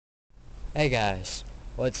Hey guys,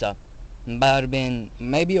 what's up? About been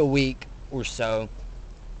maybe a week or so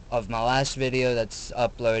of my last video that's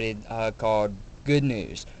uploaded called Good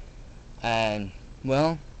News. And,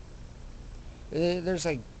 well, there's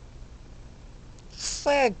like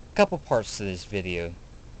a couple parts to this video.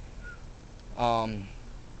 Um,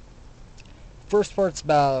 First part's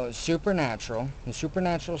about the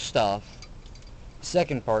supernatural stuff.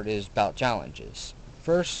 Second part is about challenges.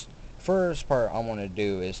 First part I want to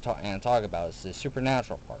do is talk about is the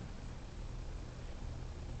supernatural part.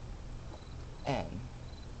 And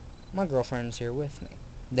my girlfriend's here with me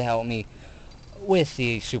to help me with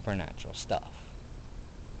the supernatural stuff.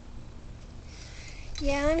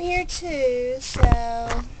 Yeah, I'm here too,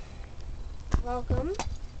 so welcome.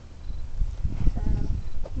 So,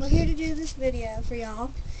 we're here to do this video for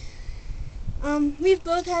y'all. We've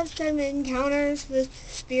both had some encounters with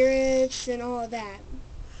spirits and all of that.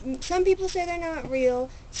 Some people say they're not real,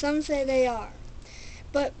 some say they are.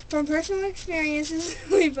 But from personal experiences,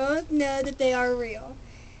 we both know that they are real.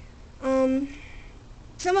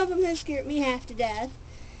 Some of them have scared me half to death,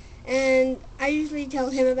 and I usually tell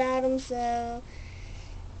him about them, so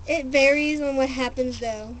it varies on what happens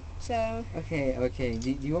though. So Okay. Do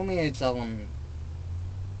you want me to tell them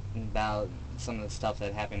about some of the stuff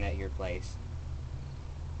that happened at your place?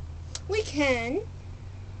 we can.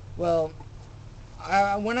 Well,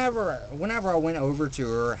 whenever I went over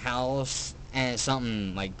to her house and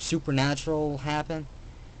something like supernatural happened,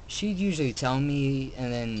 she'd usually tell me,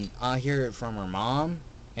 and then I'll hear it from her mom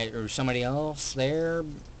or somebody else there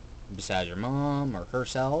besides her mom or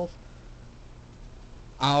herself.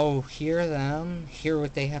 I'll hear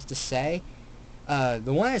what they have to say. The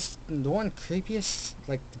one creepiest,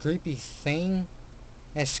 like the creepy thing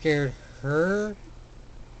that scared her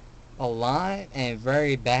a lot and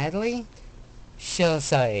very badly, she'll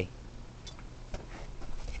say,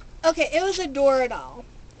 Okay, it was a Doradol,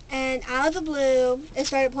 and out of the blue, it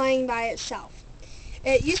started playing by itself.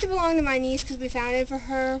 It used to belong to my niece because we found it for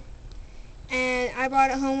her, and I brought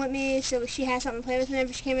it home with me so she had something to play with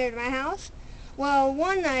whenever she came over to my house. Well,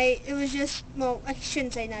 one night, it was just, well, I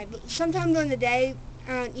shouldn't say night, but sometime during the day,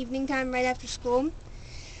 around evening time, right after school,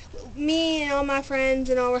 me and all my friends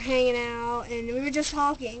and all were hanging out, and we were just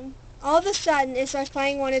talking. All of a sudden, it starts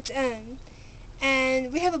playing on its own,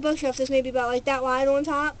 and we have a bookshelf that's maybe about like that wide on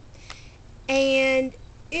top, and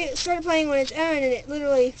it started playing on its own, and it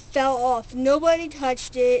literally fell off. Nobody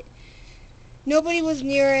touched it. Nobody was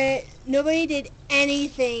near it. Nobody did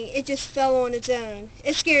anything. It just fell on its own.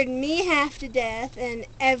 It scared me half to death and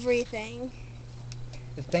everything.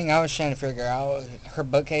 the thing I was trying to figure out, her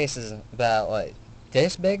bookcase is about, like,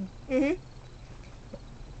 this big? Mhm.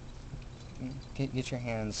 Get your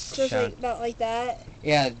hands So it's shown. like about like that.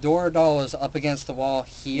 Yeah, Dora doll was up against the wall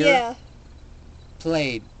here. Yeah.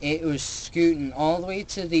 Played. It was scooting all the way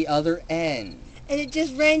to the other end. And it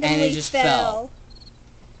just randomly And it just fell.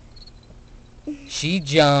 She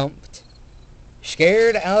jumped,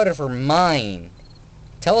 scared out of her mind.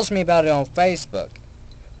 Tells me about it on Facebook.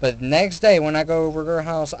 But the next day when I go over to her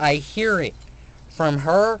house, I hear it from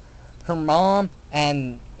her mom,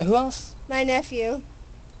 and who else? My nephew.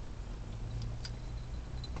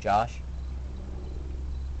 Josh.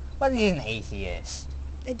 But he's an atheist.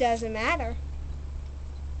 It doesn't matter.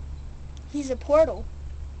 He's a portal.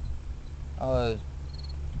 Are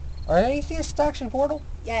atheists actually portal?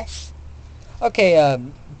 Yes. Okay,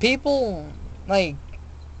 people like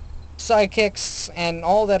sidekicks and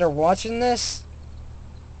all that are watching this,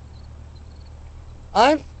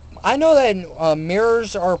 I know that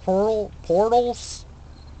mirrors are portals,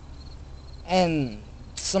 and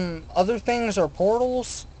some other things are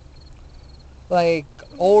portals, like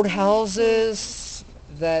old houses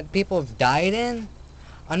that people have died in.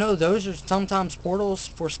 I know those are sometimes portals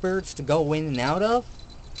for spirits to go in and out of,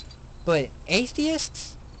 but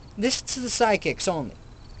atheists, this is to the psychics only.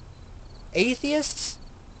 Atheists,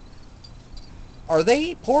 are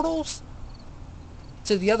they portals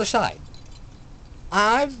to the other side?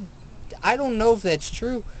 I don't know if that's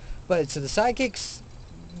true, but to the psychics,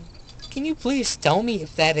 can you please tell me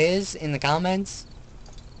if that is in the comments?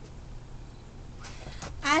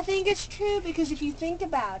 I think it's true because if you think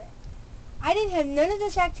about it, I didn't have none of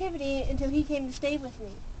this activity until he came to stay with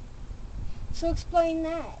me. So explain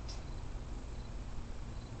that.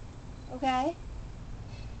 Okay?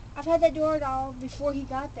 I've had that door doll before he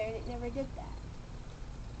got there and it never did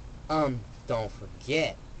that. Don't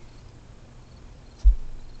forget,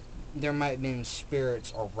 there might have been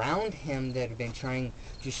spirits around him that have been trying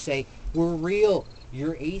to say, we're real,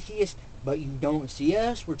 you're atheist, but you don't see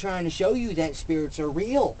us. We're trying to show you that spirits are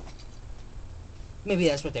real. Maybe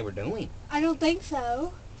that's what they were doing. I don't think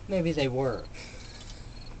so. Maybe they were.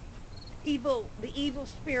 The evil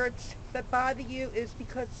spirits that bother you is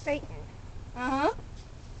because Satan. Uh-huh.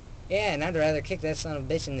 Yeah, and I'd rather kick that son of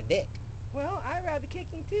a bitch in the dick. Well, I'd rather kick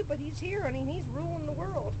him too, but he's here. I mean, he's ruling the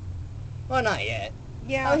world. Well, not yet.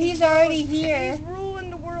 Yeah. Oh, he's already here. He's ruling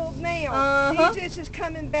the world now. Uh-huh. Jesus is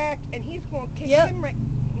coming back, and he's going to kick Yep. him right.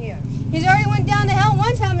 Yes. He's already went down to hell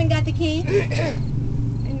one time and got the key.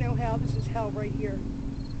 Ain't no hell. This is hell right here.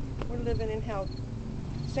 We're living in hell.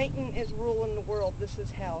 Satan is ruling the world. This is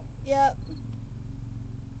hell. Yep.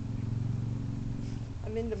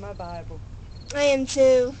 I'm into my Bible. I am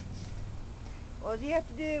too. All you have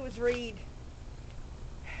to do is read.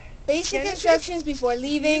 Basic Genesis. instructions before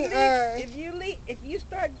leaving Earth. If you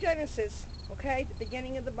start Genesis, okay, the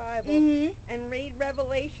beginning of the Bible, Mm-hmm. and read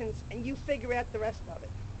Revelations, and you figure out the rest of it.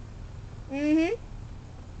 Mm-hmm.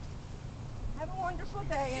 Have a wonderful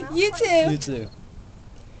day. And I'll You play- too. You too.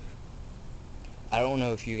 I don't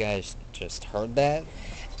know if you guys just heard that.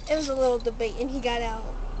 It was a little debate, and he got out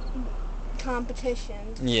competition.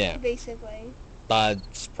 Yeah. Basically. I'm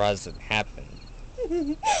surprised it happened.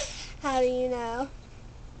 How do you know?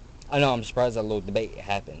 I know, I'm surprised that little debate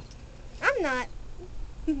happened. I'm not.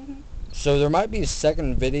 So there might be a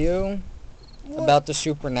second video about the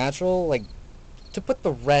supernatural, like, to put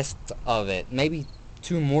the rest of it. Maybe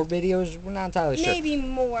 2 more videos, we're not entirely sure. Maybe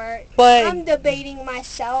more. But I'm debating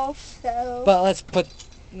myself, so. but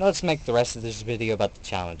let's make the rest of this video about the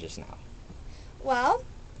challenges now. Well,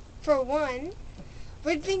 for one,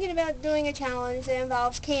 we're thinking about doing a challenge that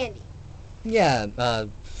involves candy. Yeah,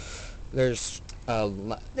 there's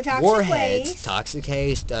The toxic Warheads, waste. Toxic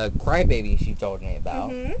Haste, Crybaby she told me about.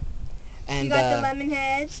 Mm-hmm. And You got the lemon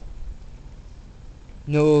heads.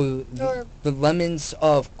 no, Or the lemons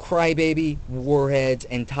of Crybaby, Warheads,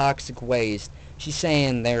 and Toxic Waste. She's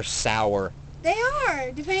saying they're sour. they are,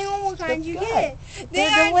 depending on what kind you good. get.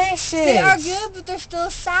 They're delicious. They are good, but they're still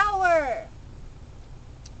sour.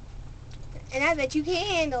 And I bet you can't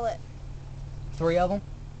handle it. 3 of them?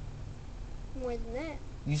 More than that.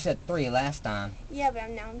 You said 3 last time. Yeah, but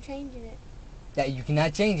now I'm changing it. That you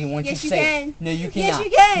cannot change it once Yes, you you say can. it. No, you Yes, cannot.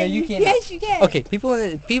 you can. No, you cannot. Yes, you can. Okay, people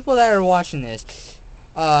that are watching this,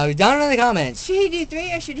 down in the comments. Should he do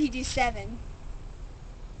 3 or should he do 7?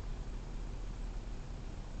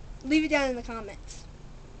 Leave it down in the comments.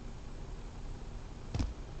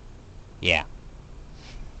 Yeah.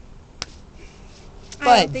 I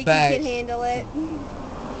But don't think back- you can handle it.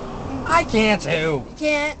 I can too.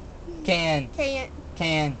 Can't, Can, can't,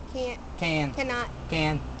 can, can't, can, cannot,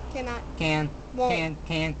 can, cannot, can, won't. can,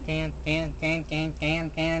 can, can, can, can, can, can,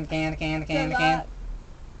 can, can, can, Good can. luck.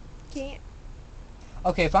 Can't.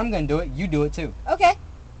 Okay, if I'm gonna do it, you do it too. Okay.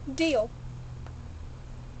 Deal.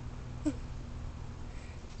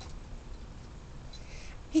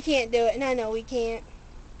 He can't do it, and I know he can't.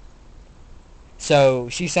 So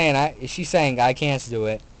she's saying I can't do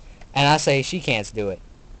it, and I say she can't do it.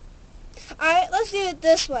 Alright, let's do it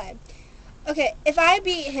this way. Okay, if I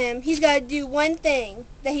beat him, he's got to do one thing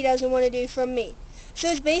that he doesn't want to do from me. So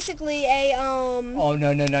it's basically a, Oh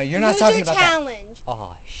no, you're not loser talking about that. challenge.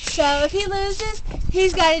 Oh, So if he loses,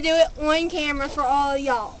 he's got to do it on camera for all of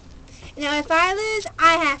y'all. Now if I lose,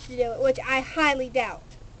 I have to do it, which I highly doubt.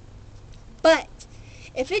 But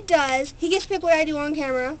if it does, he gets to pick what I do on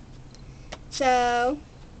camera. So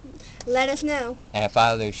let us know. and if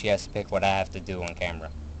I lose, she has to pick what I have to do on camera.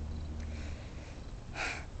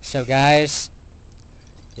 So guys,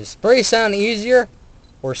 does 3 sound easier,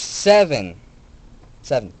 or 7?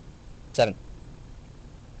 7.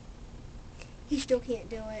 He still can't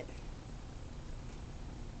do it.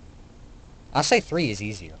 I'll say 3 is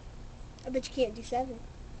easier. I bet you can't do 7.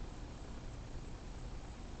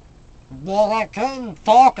 Well, I couldn't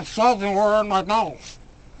talk at 7 were in my mouth.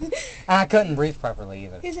 I couldn't breathe properly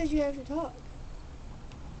either. Who says you have to talk?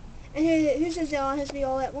 And who says it all has to be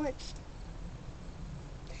all at once?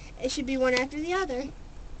 It should be one after the other.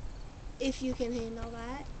 If you can handle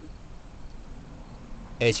that.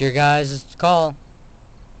 It's your guys' call.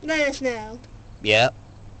 Let us know. Yep.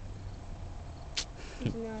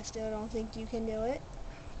 Even though I still don't think you can do it.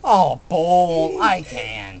 Oh, bull. I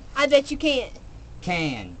can. I bet you can't.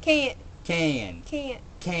 Can. Can't. Can. Can't.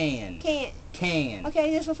 Can. Can't. Can. Okay, I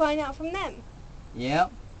guess we'll find out from them.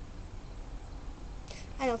 Yep.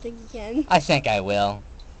 I don't think you can. I think I will.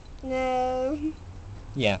 No.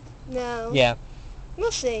 Yeah. No. Yeah.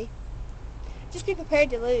 We'll see. Just be prepared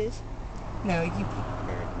to lose. No, you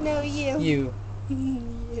prepared. No, you. You.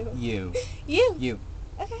 you. You. You. You.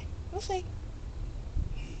 Okay, we'll see.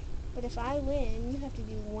 But if I win, you have to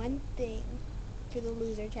do one thing for the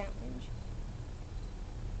loser challenge.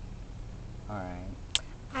 Alright.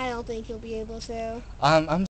 I don't think you'll be able to. I'm